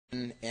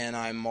And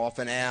I'm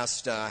often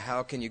asked,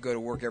 how can you go to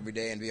work every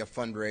day and be a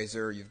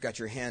fundraiser? You've got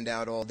your hand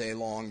out all day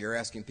long. You're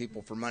asking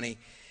people for money.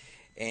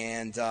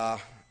 And I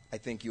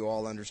think you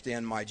all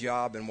understand my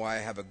job and why I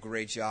have a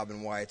great job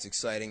and why it's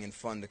exciting and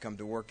fun to come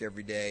to work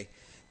every day.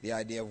 The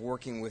idea of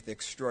working with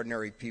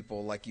extraordinary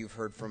people like you've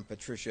heard from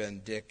Patricia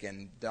and Dick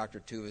and Dr.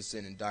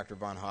 Tuvison and Dr.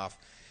 Von Hoff.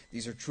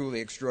 These are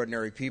truly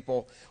extraordinary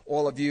people.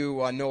 All of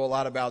you know a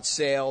lot about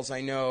sales, I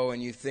know,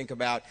 and you think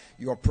about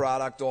your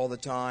product all the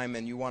time,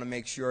 and you want to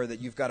make sure that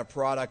you've got a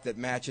product that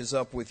matches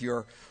up with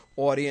your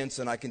audience.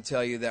 And I can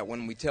tell you that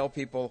when we tell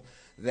people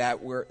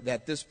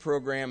that this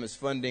program is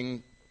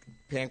funding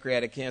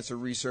pancreatic cancer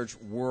research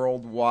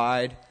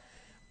worldwide,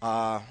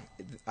 I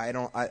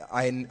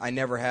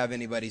never have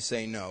anybody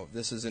say no.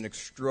 This is an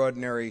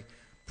extraordinary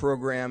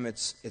program.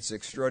 It's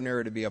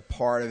extraordinary to be a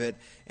part of it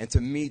and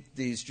to meet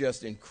these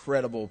just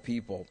incredible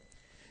people.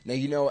 Now,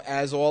 you know,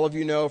 as all of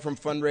you know from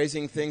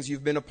fundraising things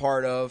you've been a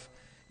part of,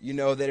 you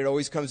know that it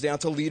always comes down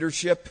to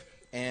leadership,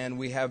 and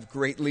we have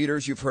great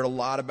leaders. You've heard a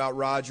lot about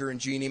Roger and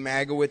Jeannie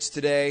Magowitz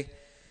today.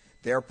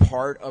 They're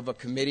part of a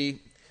committee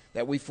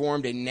that we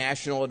formed, a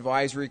national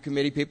advisory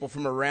committee, people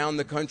from around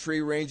the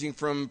country, ranging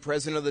from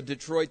president of the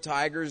Detroit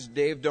Tigers,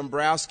 Dave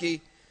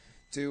Dombrowski,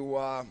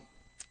 to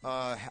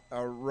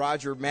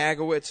Roger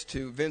Magowitz,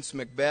 to Vince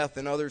Macbeth,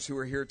 and others who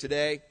are here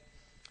today.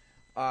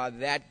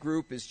 That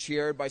group is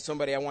chaired by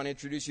somebody I want to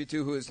introduce you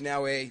to, who is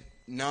now a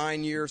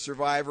 9-year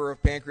survivor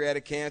of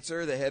pancreatic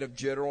cancer, the head of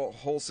General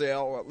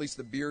Wholesale, or at least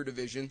the beer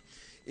division,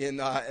 in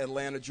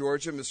Atlanta,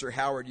 Georgia, Mr.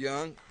 Howard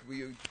Young. Will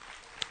you...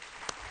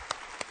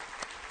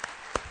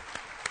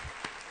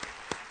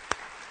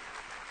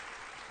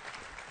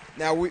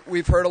 Now,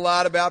 we've heard a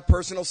lot about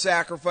personal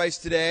sacrifice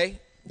today.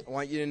 I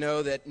want you to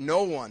know that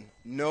no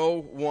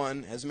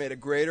one has made a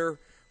greater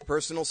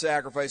personal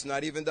sacrifice,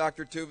 not even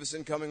Dr.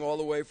 Tuvison coming all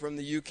the way from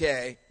the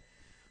UK,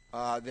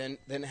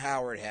 than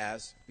Howard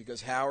has,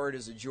 because Howard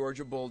is a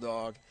Georgia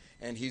Bulldog,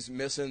 and he's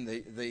missing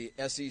the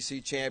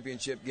SEC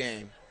championship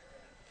game.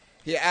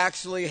 He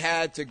actually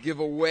had to give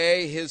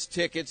away his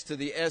tickets to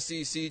the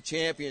SEC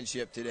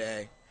championship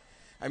today.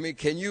 I mean,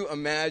 can you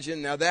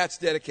imagine? Now, that's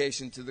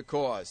dedication to the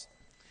cause.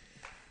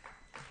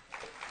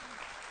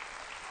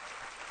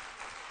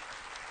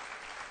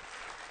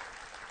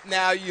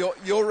 Now,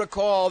 you'll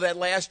recall that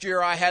last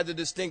year I had the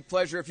distinct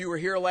pleasure, if you were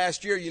here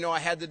last year, you know I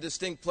had the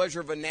distinct pleasure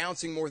of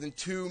announcing more than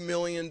 $2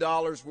 million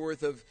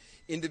worth of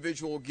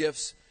individual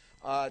gifts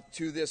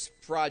to this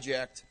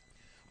project.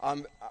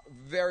 I'm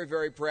very,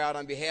 very proud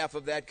on behalf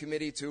of that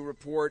committee to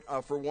report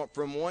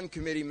from one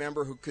committee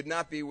member who could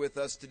not be with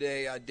us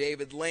today,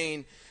 David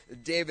Lane.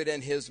 David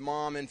and his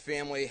mom and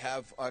family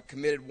have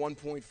committed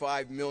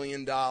 $1.5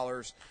 million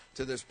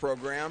to this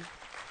program.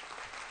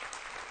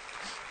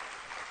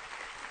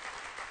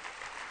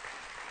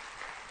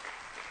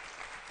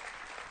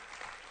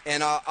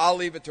 And I'll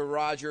leave it to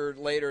Roger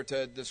later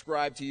to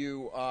describe to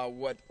you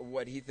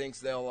what he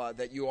thinks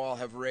that you all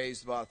have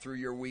raised through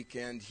your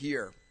weekend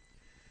here.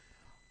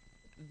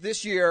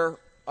 This year,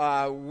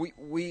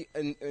 we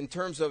in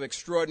terms of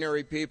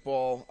extraordinary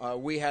people,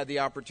 we had the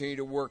opportunity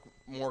to work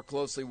more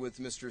closely with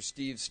Mr.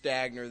 Steve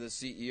Stagner, the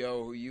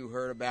CEO, who you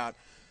heard about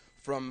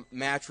from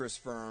Mattress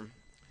Firm.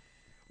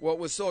 What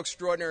was so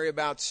extraordinary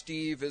about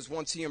Steve is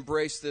once he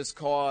embraced this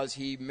cause,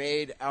 he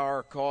made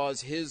our cause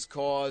his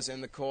cause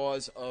and the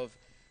cause of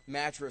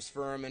Mattress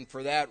Firm, and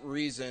for that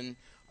reason,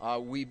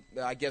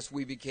 I guess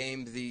we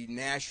became the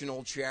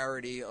national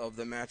charity of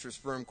the Mattress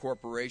Firm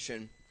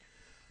Corporation.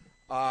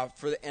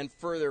 And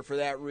further, for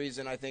that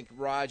reason, I think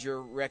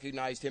Roger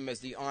recognized him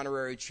as the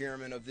honorary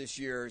chairman of this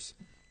year's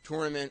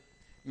tournament.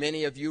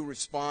 Many of you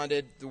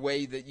responded the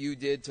way that you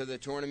did to the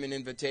tournament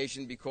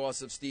invitation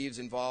because of Steve's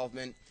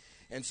involvement.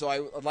 And so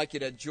I'd like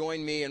you to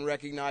join me in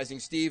recognizing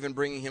Steve and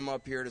bringing him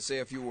up here to say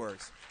a few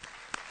words.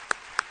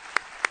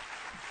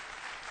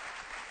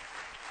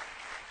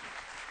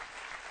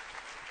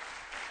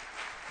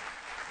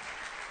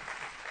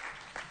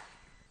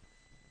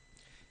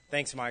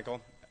 Thanks,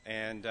 Michael.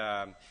 And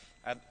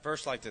I'd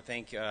first like to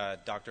thank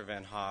Dr.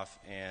 Van Hoff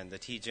and the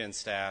TGen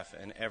staff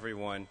and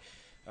everyone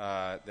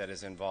that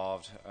is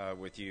involved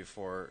with you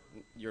for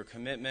your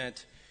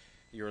commitment,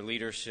 your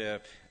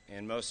leadership,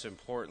 and most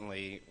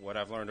importantly, what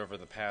I've learned over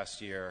the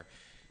past year,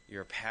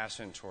 your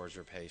passion towards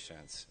your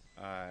patients.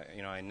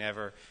 I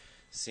never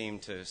seem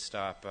to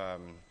stop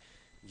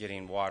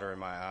getting water in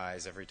my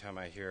eyes every time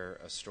I hear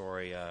a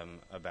story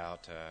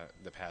about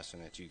the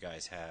passion that you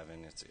guys have,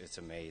 and it's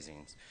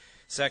amazing.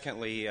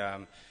 Secondly,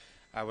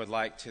 I would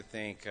like to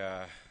thank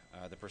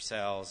the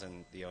Purcells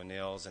and the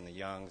O'Neills and the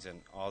Youngs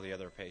and all the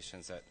other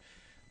patients that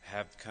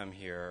have come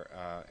here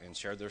and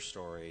shared their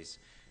stories,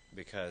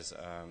 because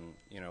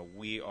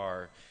we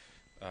are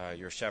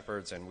your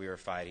shepherds, and we are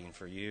fighting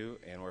for you,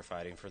 and we're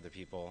fighting for the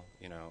people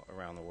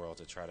around the world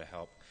to try to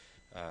help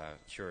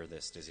cure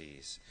this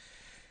disease.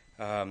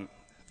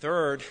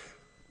 Third,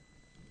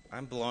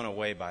 I'm blown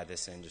away by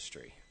this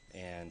industry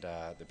and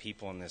the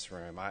people in this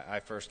room. I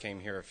first came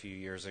here a few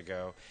years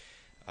ago,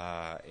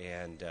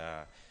 and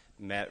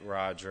met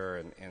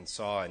Roger and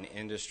saw an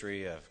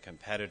industry of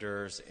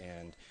competitors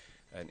and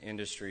an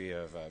industry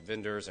of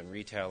vendors and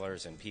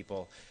retailers and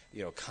people,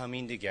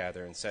 coming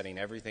together and setting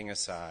everything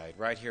aside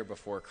right here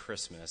before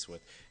Christmas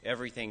with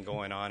everything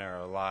going on in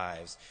our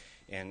lives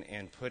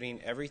and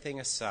putting everything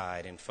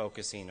aside and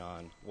focusing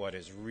on what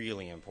is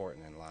really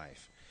important in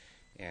life.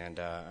 And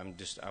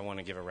I want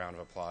to give a round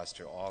of applause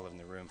to all in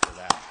the room for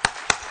that.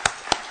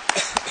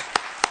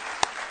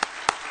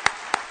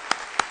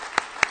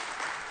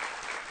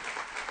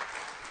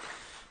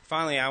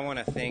 Finally, I want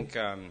to thank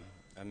a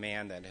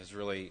man that has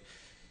really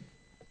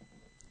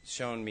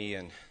shown me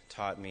and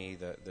taught me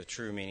the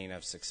true meaning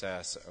of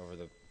success over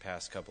the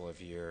past couple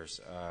of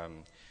years.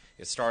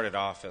 It started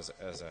off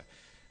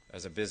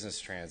as a business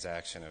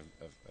transaction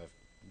of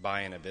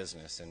buying a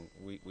business, and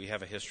we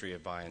have a history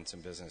of buying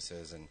some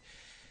businesses.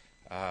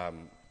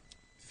 And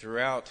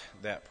throughout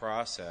that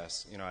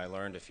process, I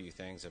learned a few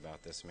things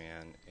about this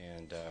man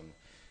and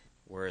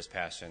where his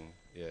passion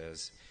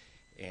is,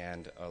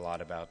 and a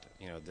lot about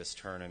this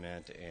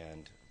tournament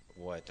and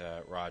what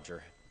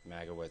Roger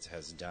Magowitz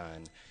has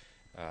done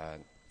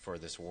for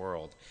this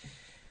world.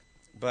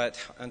 But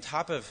on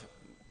top of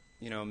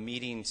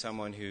meeting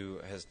someone who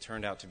has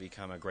turned out to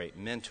become a great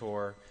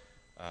mentor,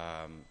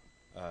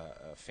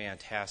 a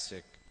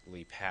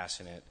fantastically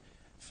passionate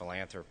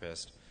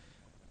philanthropist,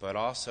 but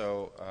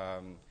also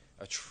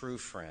a true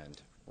friend.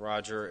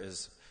 Roger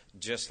is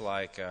just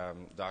like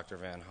Dr.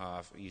 Van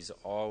Hoff. He's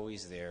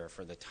always there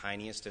for the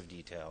tiniest of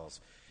details,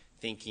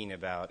 thinking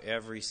about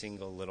every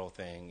single little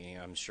thing.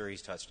 I'm sure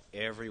he's touched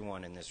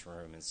everyone in this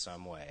room in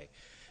some way.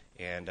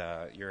 And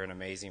you're an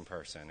amazing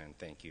person, and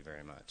thank you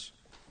very much.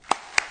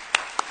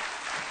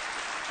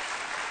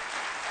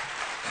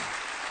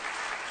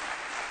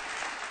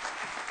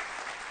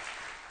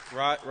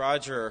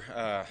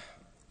 Roger,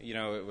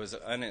 it was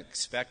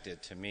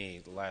unexpected to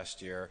me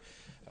last year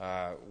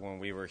when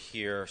we were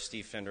here.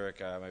 Steve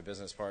Fendrick, my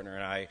business partner,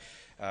 and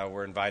I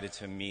were invited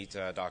to meet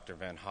Dr.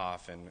 Van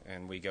Hoff,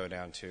 and we go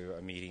down to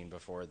a meeting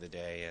before the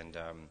day. And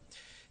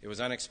it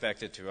was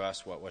unexpected to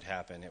us what would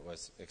happen. It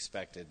was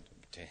expected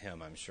to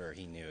him. I'm sure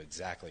he knew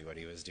exactly what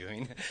he was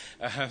doing.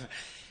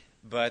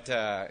 But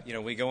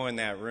we go in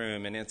that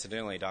room, and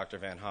incidentally, Dr.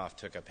 Van Hoff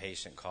took a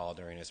patient call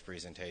during his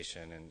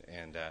presentation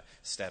and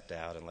stepped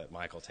out and let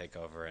Michael take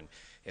over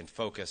and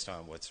focused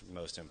on what's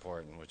most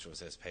important, which was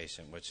his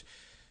patient, which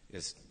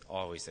is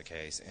always the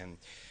case.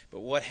 But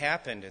what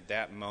happened at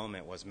that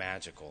moment was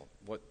magical.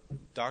 What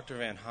Dr.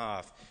 Van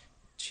Hoff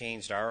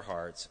changed our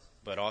hearts,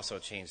 but also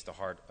changed the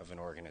heart of an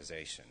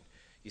organization.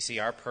 You see,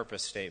 our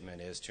purpose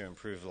statement is to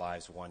improve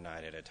lives one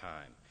night at a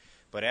time.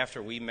 But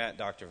after we met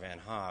Dr. Van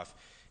Hoff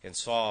and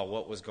saw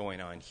what was going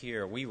on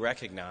here, we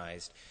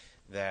recognized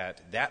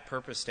that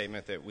purpose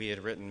statement that we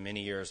had written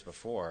many years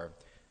before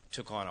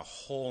took on a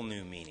whole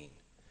new meaning.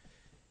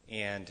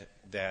 And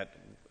that,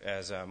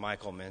 as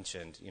Michael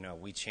mentioned,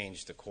 we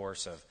changed the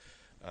course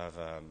of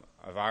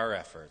our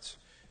efforts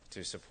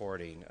to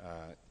supporting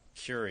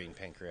curing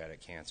pancreatic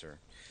cancer.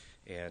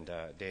 And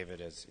David,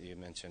 as you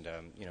mentioned,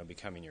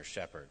 becoming your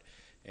shepherd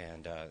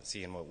and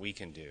seeing what we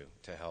can do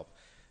to help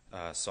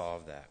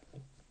solve that.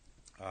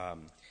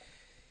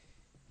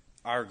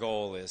 Our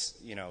goal is,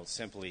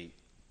 simply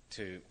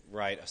to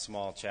write a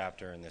small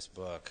chapter in this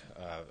book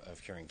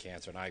of curing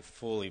cancer, and I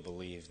fully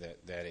believe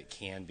that it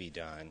can be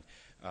done.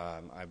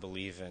 I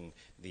believe in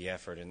the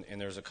effort,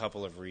 and there's a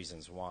couple of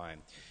reasons why.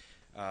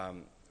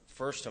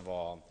 First of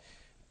all,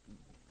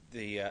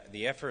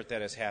 the effort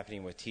that is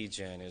happening with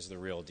TGen is the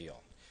real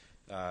deal.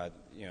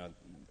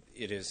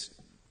 It is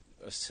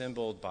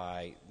assembled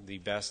by the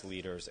best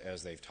leaders,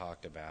 as they've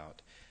talked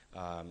about.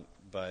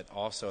 But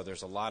also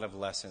there's a lot of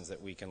lessons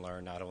that we can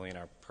learn, not only in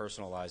our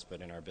personal lives,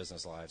 but in our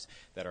business lives,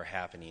 that are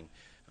happening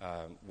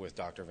with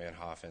Dr. Van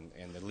Hoff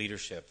and the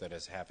leadership that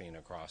is happening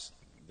across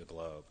the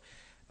globe.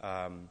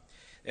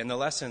 And the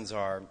lessons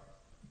are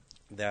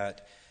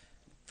that,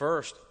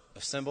 first,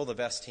 assemble the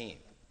best team.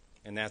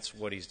 And that's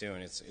what he's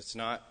doing. It's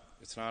not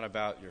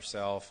about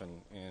yourself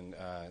and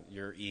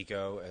your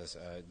ego, as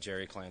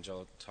Jerry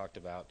Colangelo talked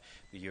about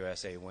the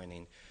USA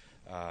winning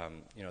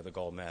the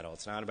gold medal.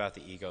 It's not about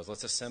the egos.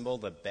 Let's assemble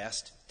the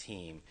best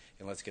team,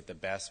 and let's get the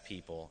best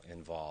people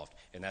involved.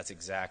 And that's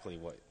exactly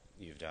what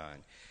you've done.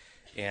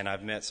 And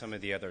I've met some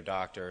of the other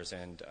doctors,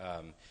 and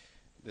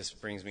this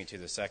brings me to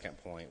the second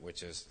point,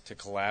 which is to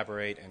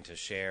collaborate and to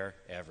share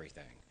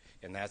everything.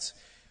 And that's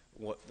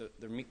what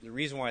the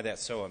reason why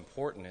that's so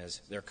important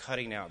is they're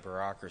cutting out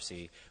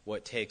bureaucracy.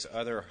 What takes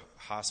other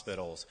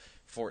hospitals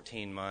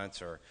 14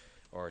 months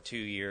or 2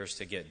 years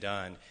to get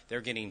done,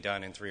 they're getting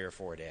done in 3 or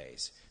 4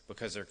 days,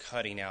 because they're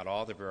cutting out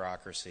all the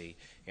bureaucracy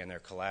and they're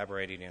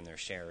collaborating and they're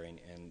sharing,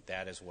 and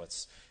that is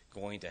what's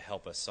going to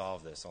help us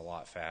solve this a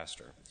lot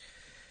faster.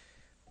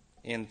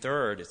 And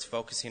third, it's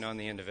focusing on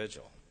the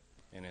individual,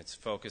 and it's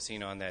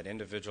focusing on that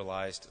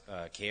individualized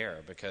care,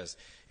 because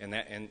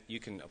and you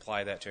can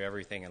apply that to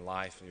everything in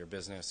life, your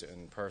business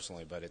and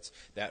personally, but it's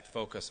that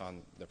focus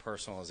on the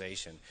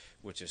personalization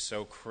which is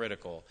so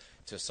critical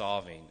to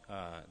solving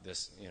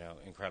this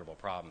incredible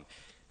problem.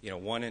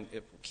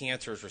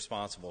 cancer is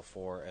responsible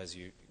for, as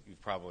you've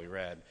probably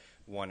read,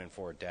 1 in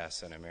 4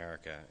 deaths in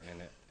America.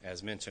 And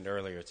as mentioned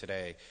earlier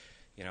today,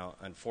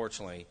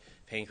 unfortunately,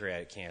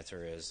 pancreatic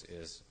cancer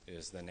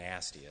is the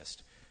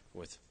nastiest,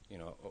 with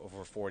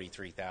over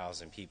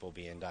 43,000 people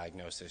being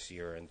diagnosed this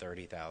year and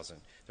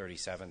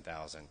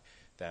 37,000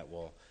 that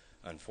will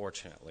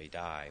unfortunately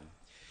die.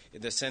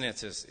 The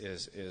sentence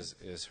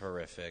is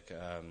horrific.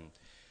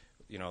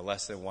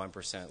 Less than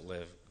 1%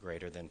 live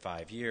greater than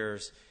 5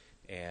 years,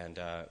 and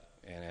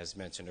as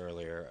mentioned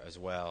earlier as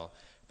well,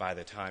 by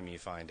the time you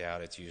find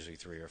out, it's usually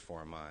 3 or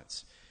 4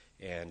 months.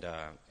 And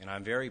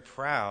I'm very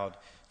proud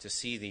to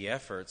see the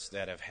efforts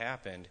that have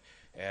happened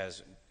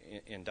as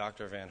in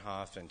Dr. Van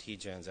Hoff and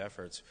TGen's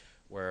efforts,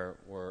 where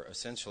we're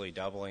essentially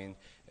doubling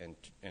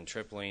and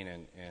tripling,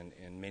 and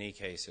in many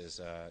cases,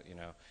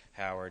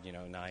 Howard,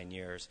 9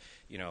 years,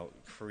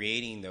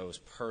 creating those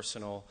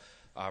personal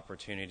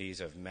opportunities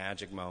of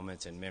magic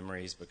moments and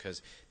memories,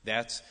 because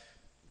that's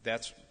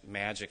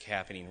magic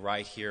happening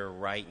right here,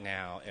 right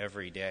now,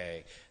 every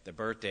day. The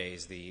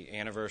birthdays, the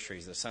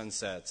anniversaries, the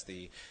sunsets,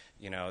 the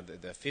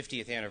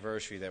 50th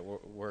anniversary that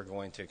we're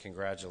going to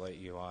congratulate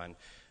you on,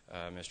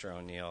 Mr.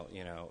 O'Neill,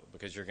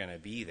 because you're going to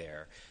be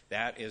there.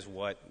 That is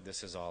what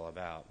this is all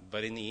about.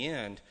 But in the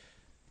end,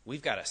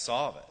 we've got to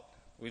solve it.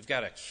 We've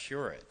got to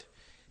cure it.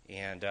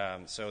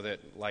 And so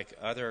that, like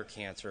other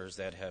cancers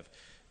that have,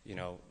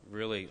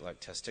 really, like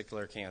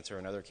testicular cancer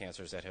and other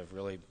cancers that have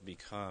really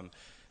become,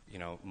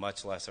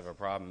 much less of a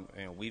problem,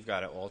 we've got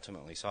to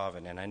ultimately solve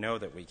it. And I know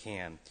that we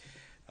can.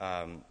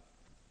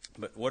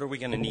 But what are we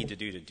going to need to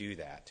do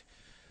that?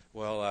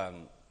 Well, I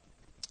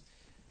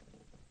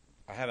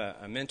have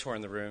a mentor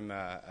in the room,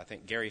 I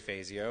think Gary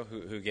Fazio,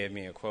 who gave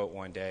me a quote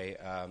one day,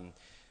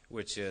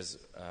 which is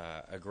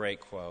a great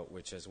quote,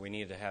 which is, we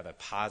need to have a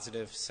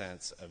positive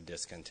sense of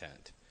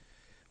discontent.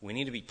 We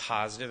need to be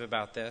positive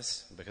about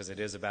this because it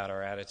is about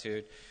our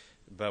attitude,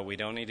 but we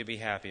don't need to be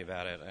happy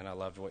about it. And I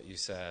loved what you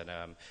said.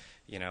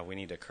 We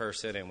need to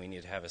curse it, and we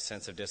need to have a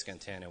sense of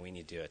discontent, and we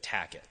need to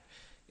attack it.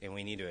 And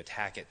we need to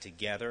attack it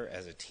together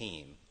as a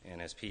team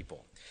and as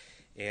people.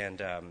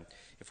 And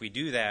if we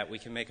do that, we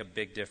can make a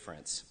big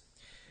difference.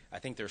 I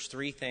think there's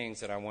 3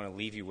 things that I want to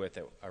leave you with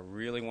that I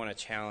really want to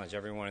challenge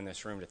everyone in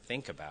this room to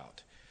think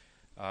about.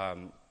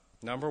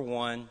 Number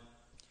 1,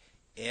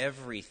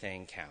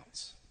 everything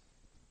counts.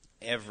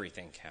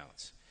 Everything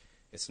counts.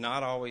 It's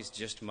not always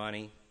just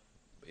money.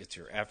 It's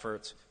your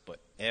efforts, but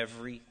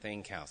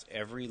everything counts.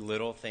 Every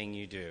little thing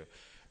you do.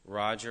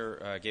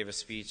 Roger gave a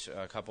speech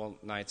a couple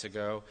nights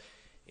ago,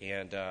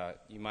 and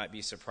you might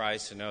be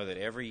surprised to know that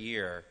every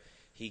year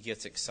he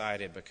gets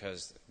excited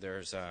because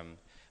there's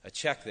a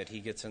check that he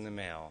gets in the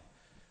mail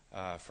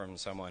from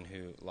someone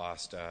who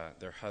lost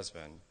their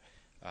husband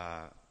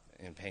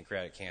in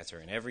pancreatic cancer.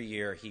 And every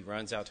year he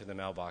runs out to the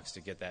mailbox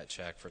to get that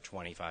check for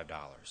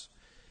 $25.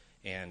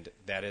 And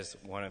that is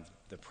one of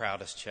the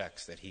proudest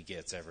checks that he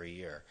gets every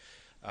year.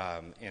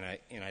 And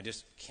I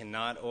just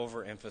cannot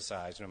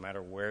overemphasize, no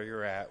matter where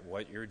you're at,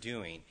 what you're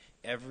doing,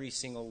 every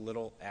single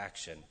little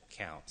action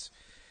counts,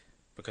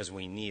 because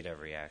we need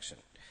every action.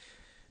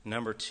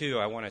 Number 2,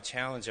 I want to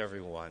challenge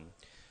everyone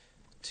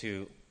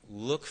to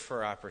look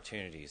for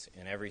opportunities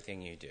in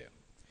everything you do.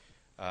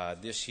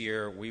 This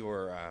year we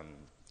were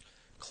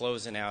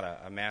closing out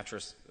a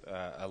mattress,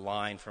 a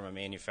line from a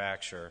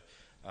manufacturer,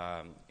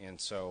 and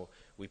so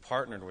we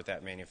partnered with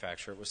that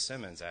manufacturer. It was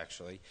Simmons,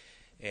 actually.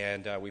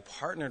 And we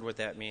partnered with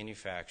that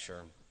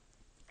manufacturer,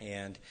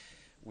 and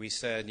we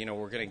said,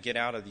 we're going to get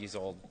out of these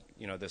old,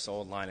 this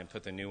old line and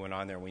put the new one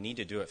on there. We need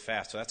to do it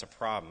fast. So that's a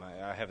problem.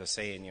 I have a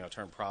saying,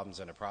 turn problems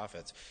into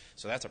profits.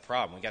 So that's a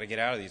problem. We got to get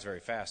out of these very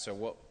fast. So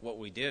what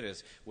we did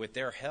is, with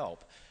their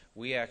help,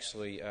 we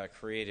actually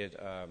created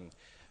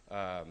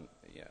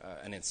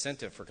an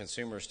incentive for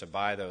consumers to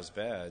buy those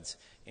beds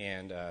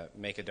and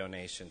make a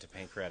donation to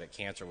pancreatic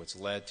cancer, which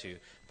led to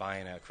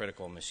buying a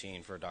critical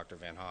machine for Dr.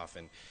 Van Hoff.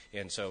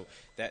 And so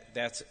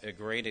that's a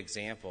great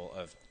example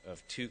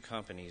of 2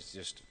 companies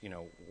just,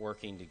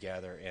 working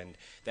together. And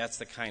that's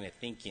the kind of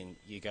thinking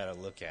you got to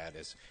look at,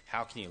 is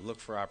how can you look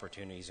for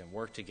opportunities and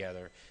work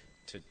together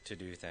to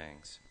do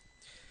things.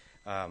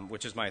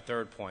 Which is my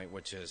third point,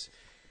 which is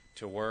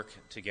to work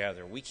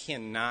together. We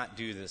cannot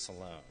do this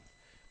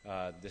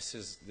alone. This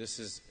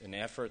is an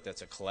effort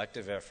that's a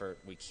collective effort.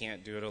 We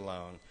can't do it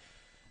alone.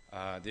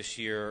 This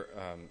year,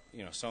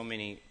 so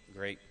many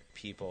great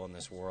people in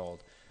this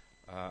world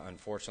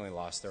unfortunately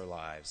lost their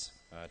lives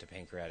to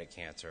pancreatic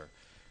cancer.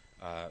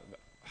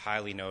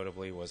 Highly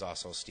notably was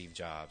also Steve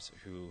Jobs,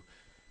 who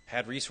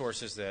had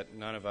resources that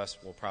none of us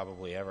will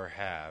probably ever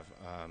have.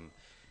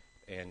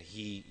 And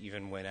he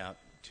even went out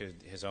to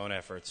his own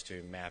efforts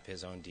to map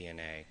his own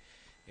DNA.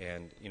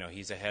 And,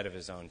 he's ahead of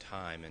his own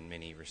time in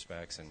many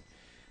respects. And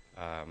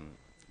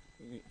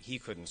he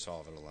couldn't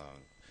solve it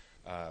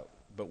alone.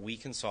 But we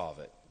can solve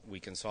it. We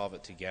can solve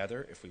it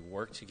together if we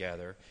work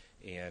together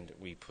and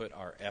we put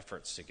our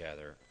efforts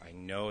together. I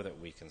know that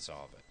we can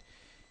solve it.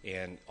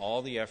 And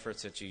all the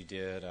efforts that you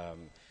did,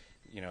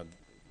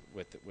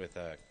 with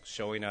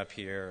showing up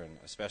here, and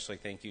especially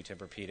thank you,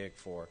 Tempur-Pedic,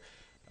 for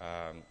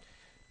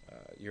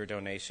your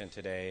donation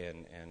today,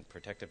 and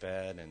Protective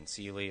Ed and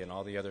Sealy and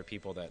all the other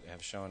people that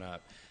have shown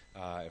up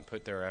and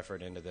put their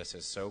effort into this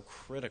is so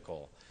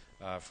critical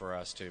for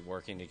us to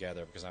working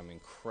together, because I'm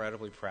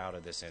incredibly proud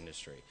of this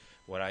industry.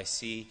 What I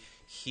see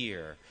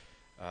here,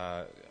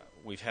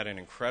 we've had an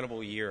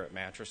incredible year at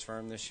Mattress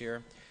Firm this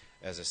year,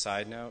 as a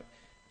side note,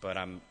 but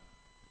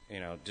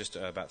just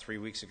about 3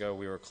 weeks ago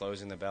we were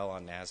closing the bell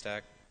on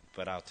NASDAQ,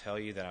 but I'll tell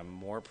you that I'm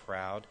more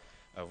proud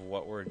of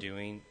what we're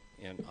doing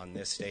on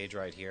this stage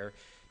right here,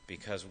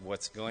 because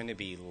what's going to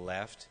be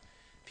left,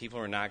 people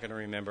are not going to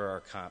remember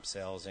our comp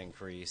sales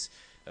increase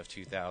of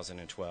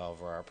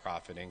 2012 or our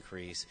profit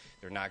increase.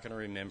 They're not going to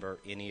remember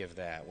any of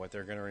that. What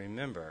they're going to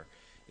remember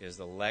is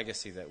the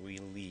legacy that we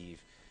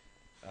leave,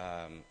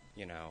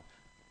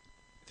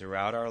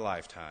 throughout our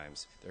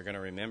lifetimes. They're going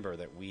to remember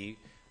that we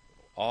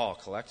all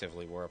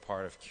collectively were a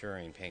part of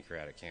curing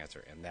pancreatic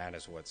cancer, and that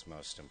is what's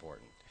most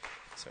important.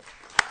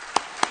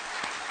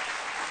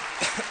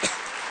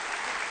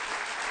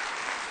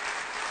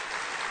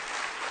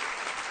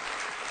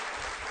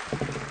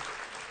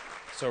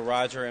 So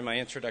Roger, in my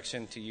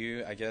introduction to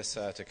you, I guess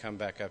to come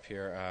back up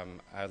here,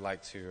 I'd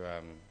like to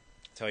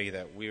tell you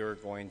that we are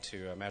going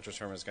to, Mattress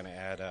Firm is going to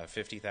add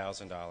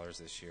 $50,000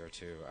 this year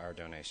to our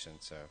donation.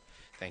 So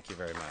thank you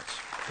very much.